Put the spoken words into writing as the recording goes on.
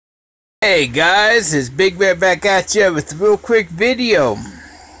Hey guys, it's Big Bear back at you with a real quick video.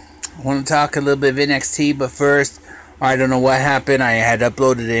 I want to talk a little bit of NXT, but first, I don't know what happened. I had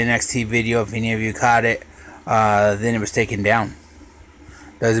uploaded an NXT video, if any of you caught it, then it was taken down.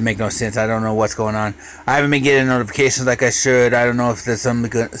 Doesn't make no sense. I don't know what's going on. I haven't been getting notifications like I should. I don't know if there's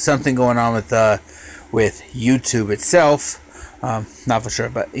something going on with YouTube itself. Not for sure,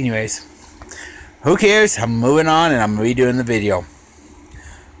 but anyways, who cares? I'm moving on and I'm redoing the video.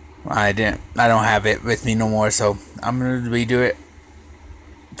 I don't have it with me no more, so I'm gonna redo it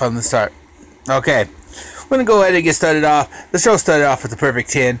from the start. Okay, we're gonna go ahead and get started off. The show started off with the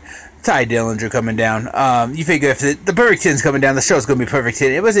perfect 10. Ty Dillinger coming down. You figure if the perfect 10's coming down, the show's gonna be perfect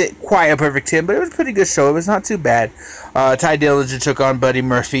 10. It wasn't quite a perfect 10, but it was a pretty good show. It was not too bad. Ty Dillinger took on Buddy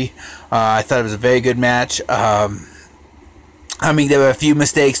Murphy. I thought it was a very good match. I mean, there were a few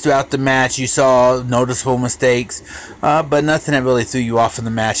mistakes throughout the match. You saw noticeable mistakes, but nothing that really threw you off in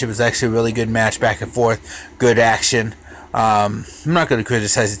the match. It was actually a really good match, back and forth, good action. I'm not going to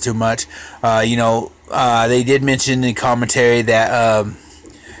criticize it too much. They did mention in commentary that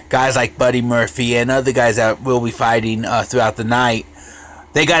guys like Buddy Murphy and other guys that will be fighting throughout the night,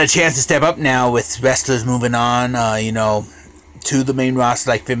 they got a chance to step up now with wrestlers moving on, to the main roster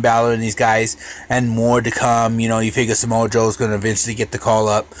like Finn Balor and these guys, and more to come. You figure Samoa Joe's going to eventually get the call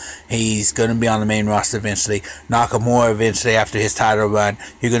up. He's going to be on the main roster eventually. Nakamura eventually after his title run.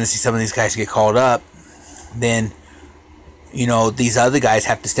 You're going to see some of these guys get called up. Then, these other guys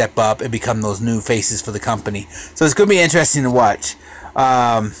have to step up and become those new faces for the company. So it's going to be interesting to watch.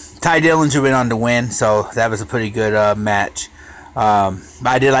 Ty Dillinger went on to win, so that was a pretty good match.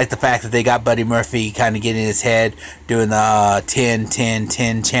 I did like the fact that they got Buddy Murphy kind of getting his head, doing the 10, 10,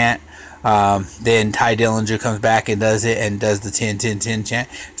 10 chant. Then Ty Dillinger comes back and does it, and does the 10, 10, 10 chant.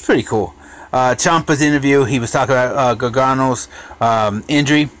 It's pretty cool. Ciampa's interview, he was talking about Gargano's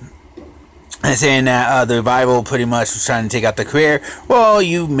injury, and saying that the Revival pretty much was trying to take out the career. Well,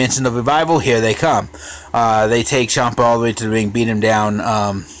 you mentioned the Revival, here they come. They take Ciampa all the way to the ring, beat him down.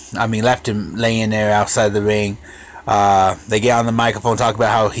 Left him laying there outside the ring. They get on the microphone, talk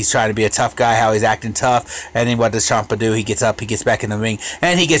about how he's trying to be a tough guy, how he's acting tough, and then what does Ciampa do? He gets up, he gets back in the ring,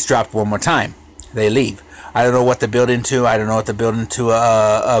 and he gets dropped one more time. They leave. I don't know what they're building to. I don't know if they're building to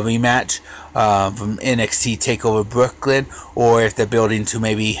a rematch from NXT TakeOver Brooklyn, or if they're building to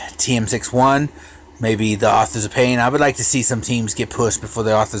maybe TM61, maybe the Authors of Pain. I would like to see some teams get pushed before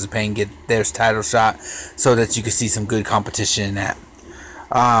the Authors of Pain get their title shot, so that you can see some good competition in that.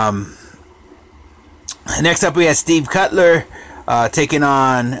 Next up, we had Steve Cutler taking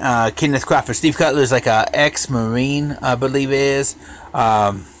on Kenneth Crawford. Steve Cutler is like a ex-Marine, I believe it is.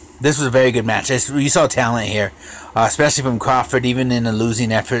 This was a very good match. You saw talent here, especially from Crawford. Even in a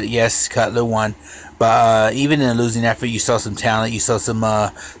losing effort, yes, Cutler won, but even in a losing effort, you saw some talent. You saw some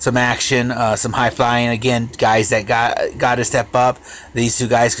action, some high flying. Again, guys that got to step up. These two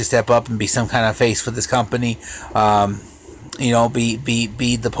guys could step up and be some kind of face for this company.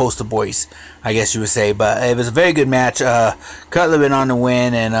 Be the poster boys, I guess you would say. But it was a very good match. Cutler went on to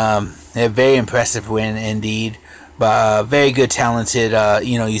win, and a very impressive win indeed. But very good, talented.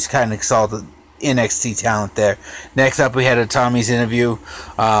 You kind of saw the NXT talent there. Next up, we had a Tommy's interview.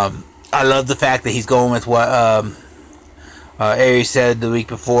 I love the fact that he's going with what Aries said the week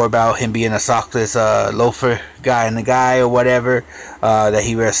before about him being a sockless loafer guy or whatever, that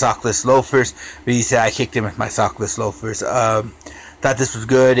he wears sockless loafers, but he said, I kicked him with my sockless loafers. Thought this was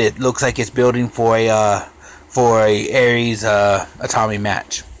good. It looks like it's building for a Aries a Tommy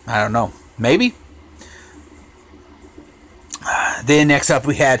match. I don't know, maybe. Then next up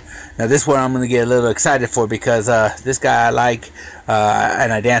we had, now this one I'm going to get a little excited for, because this guy I like,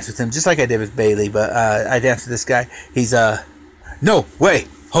 and I danced with him just like I did with Bailey, but I danced with this guy. He's no way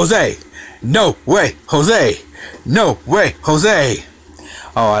Jose, no way Jose, no way Jose.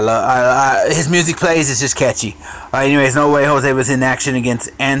 Oh, I love his music plays. It's just catchy. Anyways, No Way Jose was in action against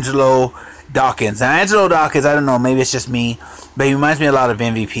Angelo Dawkins. Now, Angelo Dawkins, I don't know, maybe it's just me, but he reminds me a lot of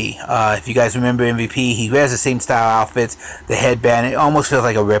MVP. If you guys remember MVP, he wears the same style outfits, the headband. It almost feels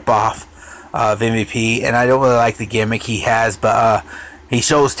like a rip-off of MVP, and I don't really like the gimmick he has, but he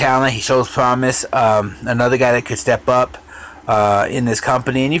shows talent, he shows promise. Another guy that could step up in this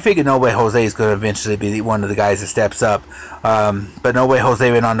company, and you figure No Way Jose is going to eventually be one of the guys that steps up. But No Way Jose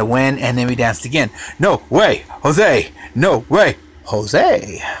went on to win, and then we danced again. No Way Jose, No Way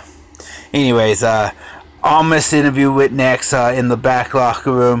Jose. Anyways, Almas interview with Nex in the back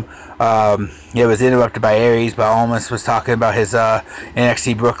locker room. It was interrupted by Aries, but Almas was talking about his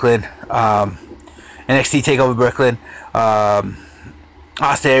NXT Brooklyn, NXT TakeOver Brooklyn.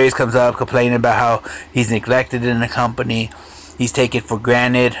 Austin Aries comes up complaining about how he's neglected in the company. He's taken for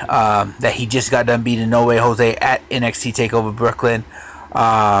granted that he just got done beating No Way Jose at NXT TakeOver Brooklyn.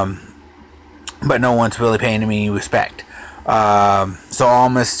 But no one's really paying him any respect. So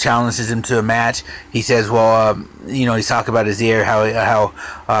Almas challenges him to a match. He says, well, he's talking about his ear, how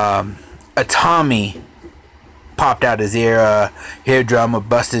a Tommy popped out his ear, eardrum, or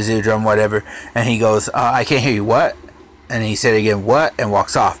busted his eardrum, whatever. And he goes, I can't hear you, what? And he said again, what? And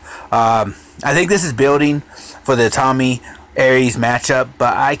walks off. I think this is building for the Tommy Aries matchup,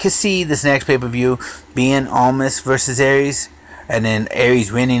 but I could see this next pay-per-view being Almas versus Aries, and then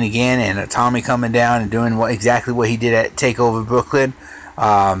Aries winning again, and Tommy coming down and doing exactly what he did at TakeOver Brooklyn,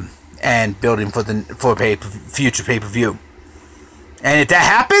 and building for future pay-per-view. And if that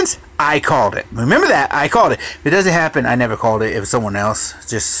happens, I called it. Remember that, I called it. If it doesn't happen, I never called it. It was someone else.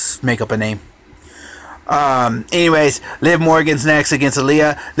 Just make up a name. Anyways, Liv Morgan's next against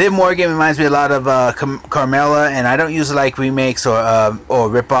Aaliyah. Liv Morgan reminds me a lot of Carmella, and I don't usually like remakes or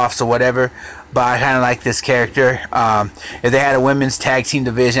rip-offs or whatever, but I kind of like this character. If they had a women's tag team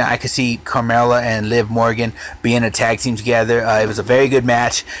division, I could see Carmella and Liv Morgan being a tag team together. It was a very good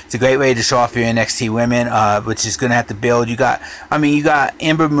match. It's a great way to show off your NXT women, which is going to have to build. You got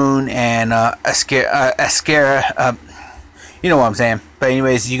Ember Moon and Ascara. You know what I'm saying. But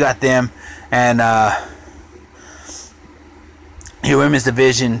anyways, you got them, and your women's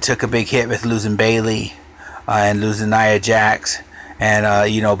division took a big hit with losing Bayley and losing Nia Jax, and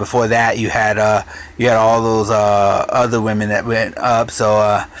before that you had all those other women that went up.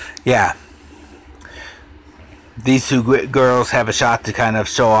 So yeah, these two girls have a shot to kind of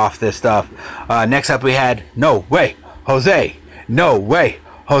show off this stuff. Next up we had No Way Jose. No Way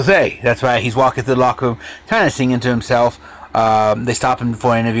Jose. That's right. He's walking through the locker room, kind of singing to himself. They stopped him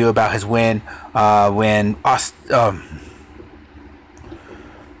for an interview about his win when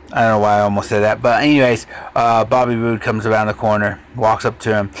I don't know why I almost said that, but anyways, Bobby Roode comes around the corner, walks up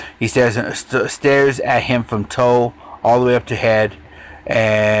to him. He stares at him from toe all the way up to head,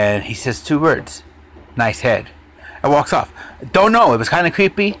 and he says 2 words: "Nice head," and walks off. Don't know. It was kind of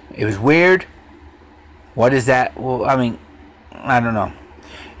creepy. It was weird. What is that? Well, I mean, I don't know.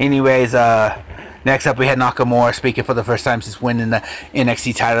 Anyways, next up we had Nakamura speaking for the first time since winning the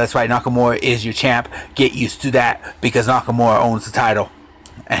NXT title. That's right, Nakamura is your champ. Get used to that, because Nakamura owns the title.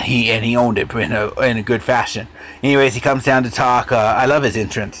 And he owned it in a good fashion. Anyways, he comes down to talk. I love his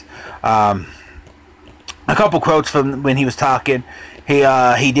entrance. A couple quotes from when he was talking. He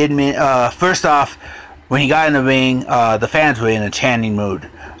did first off, when he got in the ring, the fans were in a chanting mood.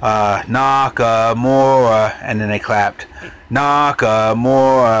 Nakamura, and then they clapped.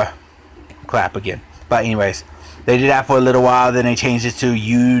 Nakamura, clap again. But anyways, they did that for a little while. Then they changed it to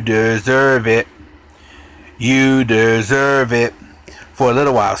 "You deserve it. You deserve it." For a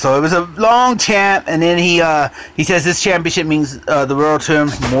little while. So it was a long chant, and then he says this championship means the world to him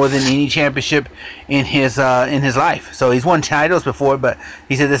more than any championship in his life. So he's won titles before, but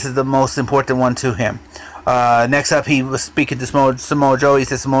he said this is the most important one to him. Next up, he was speaking to Samoa Joe. He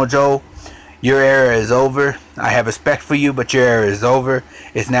said, "Samoa Joe, your era is over. I have respect for you, but your era is over.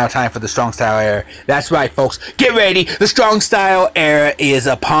 It's now time for the Strong Style era." That's right, folks. Get ready. The Strong Style era is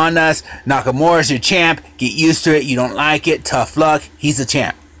upon us. Nakamura's your champ. Get used to it. You don't like it, tough luck. He's the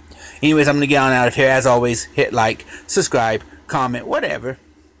champ. Anyways, I'm going to get on out of here. As always, hit like, subscribe, comment, whatever.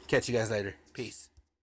 Catch you guys later. Peace.